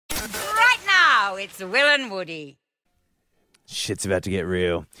now it's Will and Woody. Shit's about to get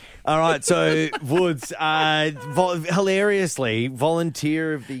real. All right, so Woods, hilariously,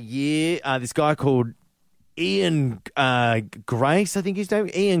 volunteer of the year, this guy called Ian Grace, I think his name,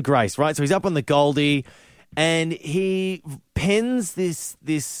 Ian Grace, right? So he's up on the Goldie, and he pens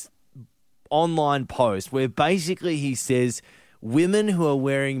this online post where basically he says women who are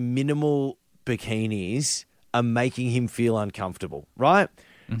wearing minimal bikinis are making him feel uncomfortable, right?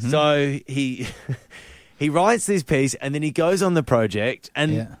 Mm-hmm. So he writes this piece and then he goes on the project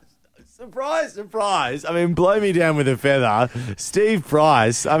and surprise, surprise. I mean, blow me down with a feather. Steve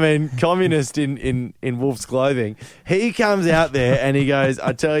Price, I mean, communist in wolf's clothing. He comes out there and he goes,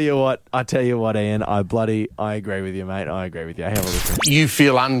 I tell you what, Ian, I agree with you, mate. I agree with you. Have a listen. You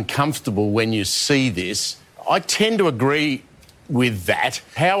feel uncomfortable when you see this. I tend to agree with that.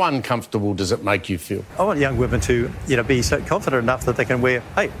 How uncomfortable does it make you feel? I want young women to, be so confident enough that they can wear,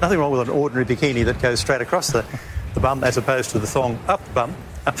 hey, nothing wrong with an ordinary bikini that goes straight across the bum as opposed to the thong up the bum.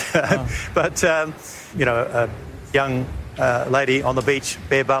 But, a young lady on the beach,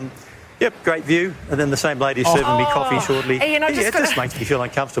 bare bum, yep, great view. And then the same lady serving me coffee shortly. Ian, it just makes me feel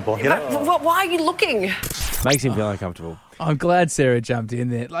uncomfortable, Why are you looking? Makes him feel uncomfortable. I'm glad Sarah jumped in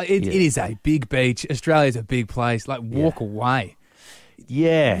there. It is a big beach. Australia's a big place. Walk away.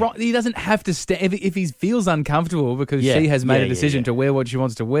 Yeah. Right, he doesn't have to stand. If he feels uncomfortable because she has made a decision to wear what she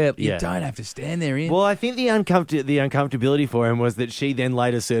wants to wear, you don't have to stand there, Ian. Well, I think the uncomfortability for him was that she then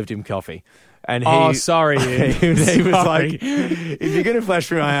later served him coffee. And sorry, Ian. he was like, if you're going to flash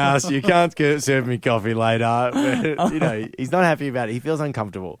through my house, you can't serve me coffee later. But, he's not happy about it. He feels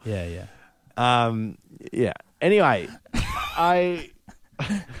uncomfortable. Yeah. Anyway, I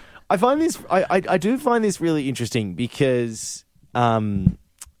find this. I do find this really interesting because there's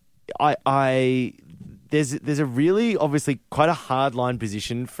a really obviously quite a hardline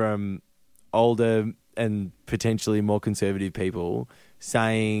position from older and potentially more conservative people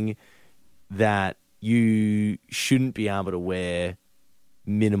saying that you shouldn't be able to wear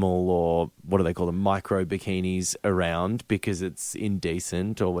minimal or what do they call them, micro bikinis around because it's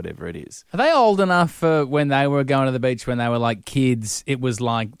indecent or whatever it is. Are they old enough for when they were going to the beach when they were like kids? It was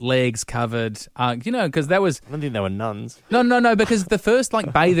like legs covered, because that was. I don't think they were nuns. No, because the first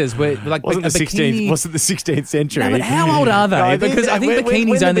bathers were like wasn't the 16th century? No, but how old are they? No, because I think bikinis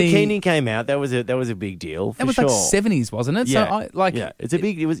when only. The bikini came out, that was a big deal. That was sure. like 70s, wasn't it? Yeah. So it's a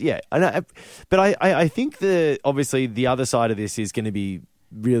big. It was I know, but I think obviously the other side of this is going to be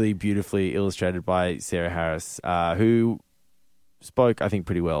really beautifully illustrated by Sarah Harris, who spoke, I think,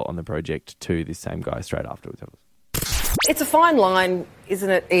 pretty well on the project to this same guy straight afterwards. It's a fine line, isn't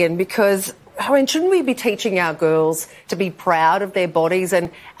it, Ian? Because, shouldn't we be teaching our girls to be proud of their bodies and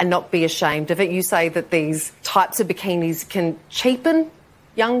not be ashamed of it? You say that these types of bikinis can cheapen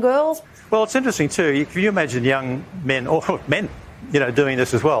young girls. Well, it's interesting too. Can you imagine young men, or men, doing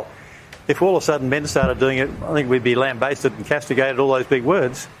this as well? If all of a sudden men started doing it, I think we'd be lambasted and castigated, all those big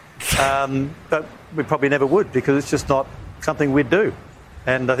words. But we probably never would because it's just not something we'd do.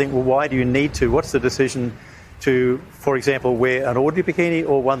 And I think, well, why do you need to? What's the decision to, for example, wear an ordinary bikini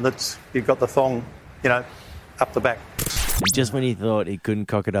or one that's you've got the thong, up the back? Just when he thought he couldn't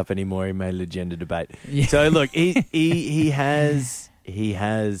cock it up anymore, he made it a gender debate. Yeah. So look, he has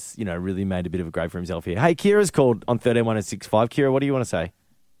really made a bit of a grade for himself here. Hey, Kira's called on 131065. Kira, what do you want to say?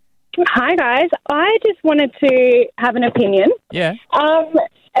 Hi, guys. I just wanted to have an opinion. Yeah.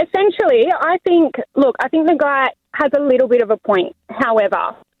 Essentially, I think the guy has a little bit of a point.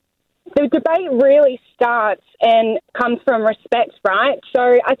 However, the debate really starts and comes from respect, right?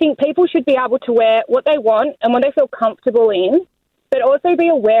 So I think people should be able to wear what they want and what they feel comfortable in, but also be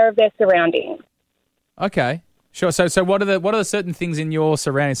aware of their surroundings. Okay. Sure. So what are the certain things in your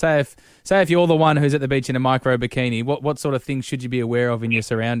surroundings? Say if you're the one who's at the beach in a micro bikini, what sort of things should you be aware of in your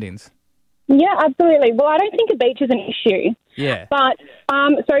surroundings? Yeah, absolutely. Well, I don't think a beach is an issue. Yeah. But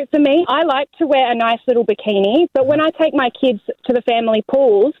so for me, I like to wear a nice little bikini, but when I take my kids to the family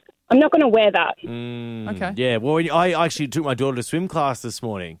pools, I'm not going to wear that. Okay. Yeah. Well, I actually took my daughter to swim class this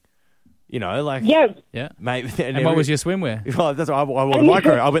morning. Yeah. Mate, and what was your swimwear? Well, that's what I went the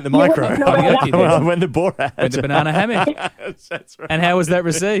micro. I went the micro. I went the Borat. Went the banana hammock. That's right. And how was that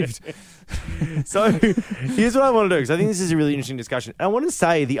received? So here's what I want to do, because I think this is a really interesting discussion. And I want to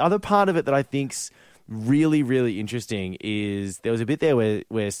say the other part of it that I think's really, really interesting is there was a bit there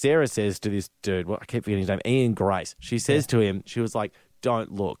where Sarah says to this dude, I keep forgetting his name, Ian Grace. She says to him, she was like,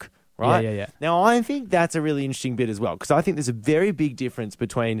 don't look. Right? Yeah. Now, I think that's a really interesting bit as well, because I think there's a very big difference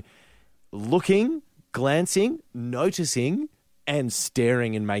between looking, glancing, noticing, and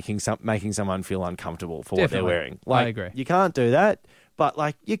staring and making someone feel uncomfortable for what they're wearing. I agree. You can't do that, but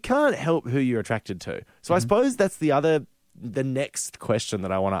like you can't help who you're attracted to. So I suppose that's the next question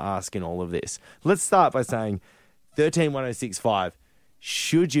that I want to ask in all of this. Let's start by saying 131065,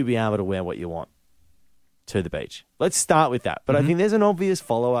 should you be able to wear what you want to the beach? Let's start with that. But I think there's an obvious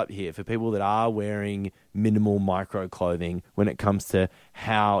follow-up here for people that are wearing minimal micro clothing when it comes to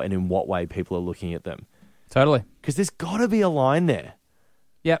how and in what way people are looking at them. Totally. Because there's got to be a line there.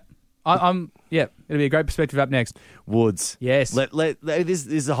 Yep. It'll be a great perspective up next. Woods. Yes. This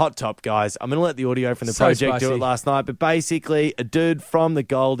is a hot top, guys. I'm going to let the audio from the So project do spicy. it last night. But basically, a dude from the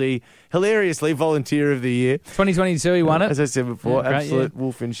Goldie, hilariously Volunteer of the Year. 2022, he won it. As I said before, Yeah, great, absolute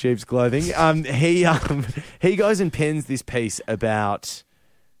wolf in sheep's clothing. He goes and pens this piece about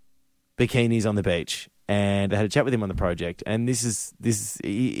bikinis on the beach. And I had a chat with him on the project. And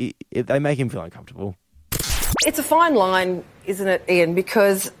they make him feel uncomfortable. It's a fine line, isn't it, Ian?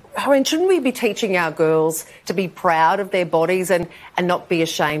 Because, shouldn't we be teaching our girls to be proud of their bodies and not be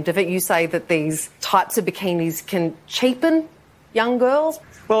ashamed of it? You say that these types of bikinis can cheapen young girls.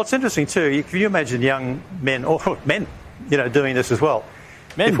 Well, it's interesting too. Can you imagine young men, or men, doing this as well?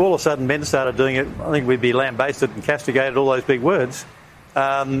 Men. If all of a sudden men started doing it, I think we'd be lambasted and castigated, all those big words.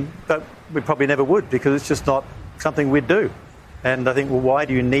 But we probably never would, because it's just not something we'd do. And I think, well, why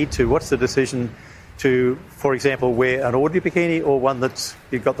do you need to? What's the decision to, for example, wear an ordinary bikini or one that's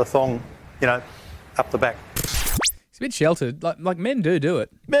you've got the thong, up the back? It's a bit sheltered. Like men do it.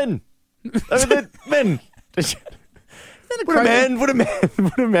 Men. Men. Would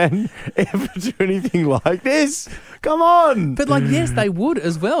a man ever do anything like this? Come on. But yes, they would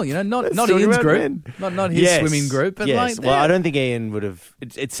as well. Not talk Ian's about group, men. not his swimming group. But yes. Well, I don't think Ian would have.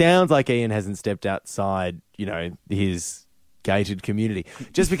 It sounds like Ian hasn't stepped outside, his gated community.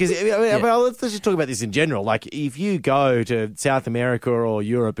 Just because, well, let's just talk about this in general. Like, if you go to South America or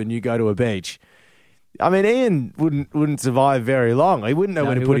Europe and you go to a beach, I mean, Ian wouldn't survive very long. He wouldn't know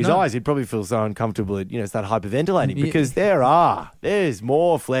where to put his eyes. He'd probably feel so uncomfortable, he'd, start hyperventilating because there's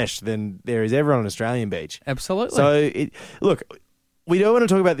more flesh than there is ever on an Australian beach. Absolutely. So, look, we don't want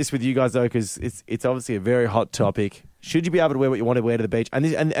to talk about this with you guys though, because it's obviously a very hot topic. Should you be able to wear what you want to wear to the beach? And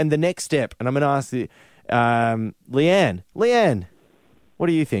the next step, and I'm going to ask Leanne. Leanne, what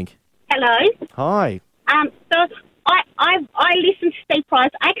do you think? Hello. Hi. So I listen to Steve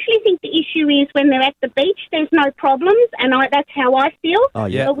Price. I actually think the issue is when they're at the beach, there's no problems, and that's how I feel. Oh,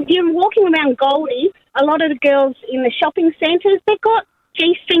 yeah. But when you're walking around Goldie, a lot of the girls in the shopping centres, they've got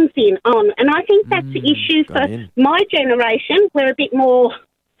G-strings on, and I think that's the issue for my generation. We're a bit more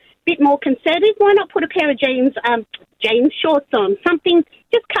conservative. Why not put a pair of jeans shorts on? Something,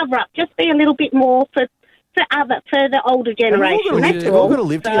 just cover up, just be a little bit more for the older generation. We've all got to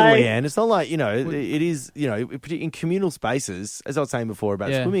live together, Leanne. It's not like, it is, in communal spaces, as I was saying before about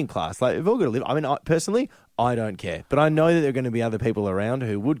swimming class, like, we've all got to live. I mean, personally, I don't care. But I know that there are going to be other people around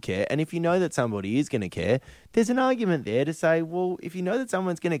who would care. And if you know that somebody is going to care, there's an argument there to say, well, if you know that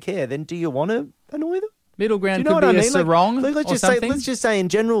someone's going to care, then do you want to annoy them? Middle ground could be a sarong let's or something. Let's just say in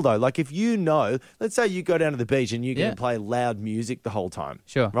general, though, like if let's say you go down to the beach and you're going to play loud music the whole time.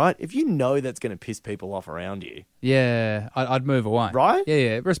 Sure. Right? If you know that's going to piss people off around you. Yeah, I'd move away. Right?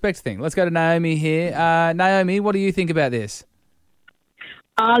 Yeah. Respect thing. Let's go to Naomi here. Naomi, what do you think about this?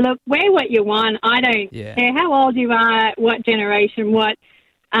 Look, wear what you want. I don't care how old you are, what generation, what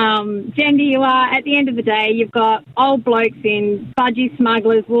gender you are. At the end of the day, you've got old blokes in budgie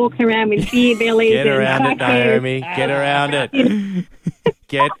smugglers walking around with beer bellies. Get and around it, Naomi. Get around it.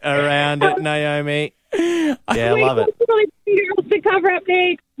 Get around it, Naomi. Yeah, I love it. Girls to cover up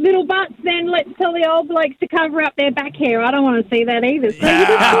their little butts, then let's tell the old blokes to cover up their back hair. I don't want to see that either.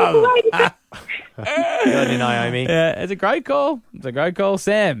 Good on you, Naomi. Yeah, it's a great call.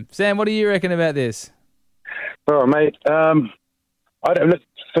 Sam, what do you reckon about this? Well, mate, look,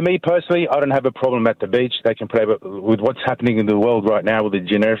 for me personally, I don't have a problem at the beach. They can play, but with what's happening in the world right now, with the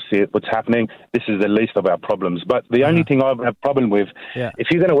generosity, what's happening, this is the least of our problems. But the only thing I have a problem with, if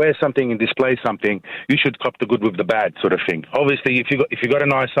you're going to wear something and display something, you should cop the good with the bad, sort of thing. Obviously, if you got a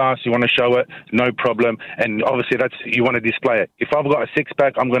nice ass, you want to show it, no problem. And obviously, you want to display it. If I've got a six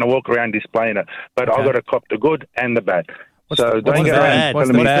pack, I'm going to walk around displaying it. But I've got to cop the good and the bad. What's the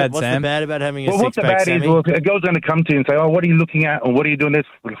bad about having a what's the six-pack, bad Sammy? is, well, a girl's going to come to you and say, oh, what are you looking at? Or what are you doing this?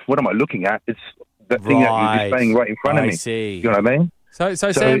 What am I looking at? It's the thing that you're displaying right in front of me. I see. You know what I mean? So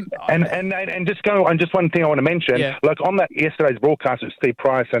Sam... And just one thing I want to mention, like on that yesterday's broadcast with Steve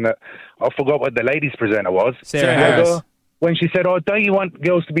Price, and I forgot what the ladies presenter was. Sarah Harris. When she said, oh, don't you want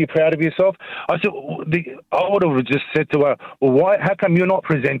girls to be proud of yourself? I said, I would have just said to her, well, how come you're not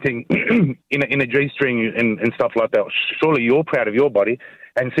presenting in a G-string and stuff like that? Surely you're proud of your body,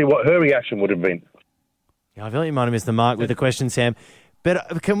 and see what her reaction would have been. Yeah, I feel like you might have missed the mark with the question, Sam.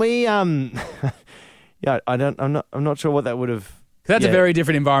 But can we? I'm not sure what that would have. That's a very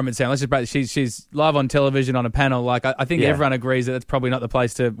different environment, Sam. Let's just break. She's live on television on a panel. Like I think everyone agrees that it's probably not the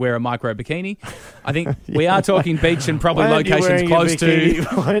place to wear a micro bikini. I think we are talking beach and probably locations close to.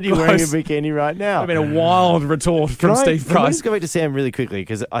 Why aren't you wearing a bikini right now? I mean, a wild retort from Steve Price. Can I just go back to Sam really quickly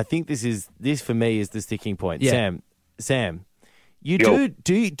because I think this for me is the sticking point. Yeah. Sam, you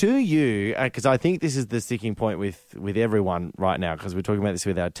do you? Because I think this is the sticking point with everyone right now. Because we're talking about this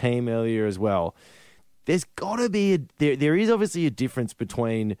with our team earlier as well. There's got to be there is obviously a difference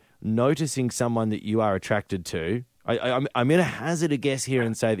between noticing someone that you are attracted to. I'm going to hazard a guess here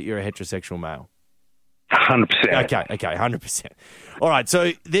and say that you're a heterosexual male. 100%. Okay, 100%. All right,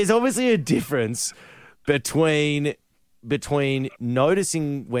 so there's obviously a difference between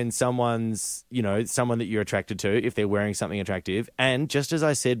noticing when someone's, someone that you're attracted to, if they're wearing something attractive, and just as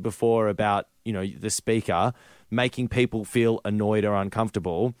I said before about, the speaker making people feel annoyed or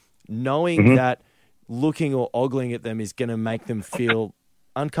uncomfortable, knowing that looking or ogling at them is going to make them feel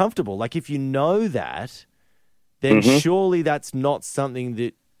uncomfortable. Like if you know that, then surely that's not something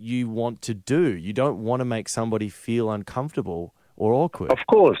that you want to do. You don't want to make somebody feel uncomfortable or awkward. Of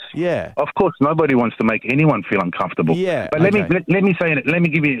course. Yeah. Of course, nobody wants to make anyone feel uncomfortable. Yeah. But let me say it. Let me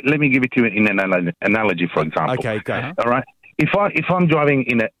give it to you in an analogy, for example. Okay, go. All right. If I'm driving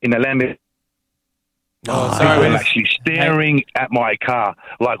in a Lamborghini. Sorry, I'm actually staring at my car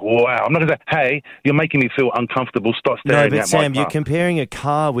like, wow. I'm not going to say, hey, you're making me feel uncomfortable. Stop staring at my Sam, car. you're comparing a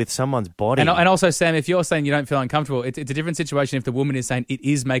car with someone's body. And also, Sam, if you're saying you don't feel uncomfortable, it's a different situation if the woman is saying it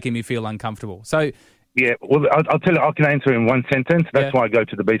is making me feel uncomfortable. So, yeah, well, I'll tell you, I can answer in one sentence. That's why I go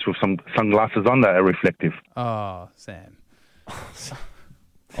to the beach with some sunglasses on that are reflective. Oh, Sam.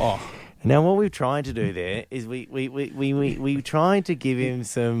 Now, what we're trying to do there is we trying to give him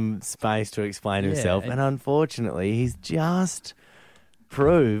some space to explain himself, and unfortunately, he's just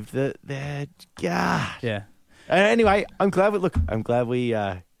proved that they're Yeah. Anyway, I'm glad we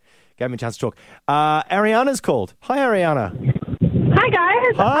gave him a chance to talk. Ariana's called. Hi, Ariana. Hi,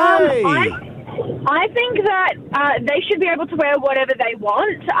 guys. Hi. I think that they should be able to wear whatever they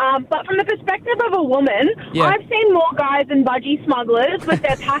want, but from the perspective of a woman, I've seen more guys in budgie smugglers with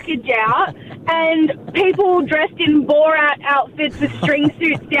their package out and people dressed in Borat outfits with string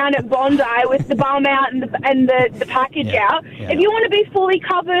suits down at Bondi with the bum out and the package out. If you want to be fully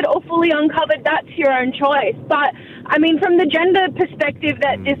covered or fully uncovered, that's your own choice. But, I mean, from the gender perspective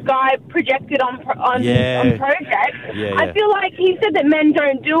that this guy projected on Project, I feel like he said that men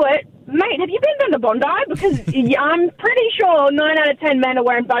don't do it. Mate, have you been down to Bondi? Because I'm pretty sure 9 out of 10 men are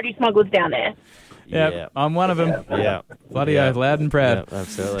wearing budgie smugglers down there. Yeah, I'm one of them. Yeah. Bloody oath, loud and proud. Yeah,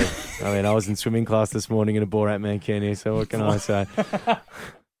 absolutely. I mean, I was in swimming class this morning in a Borat mankini, so what can I say?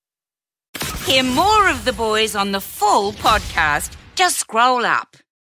 Hear more of the boys on the full podcast. Just scroll up.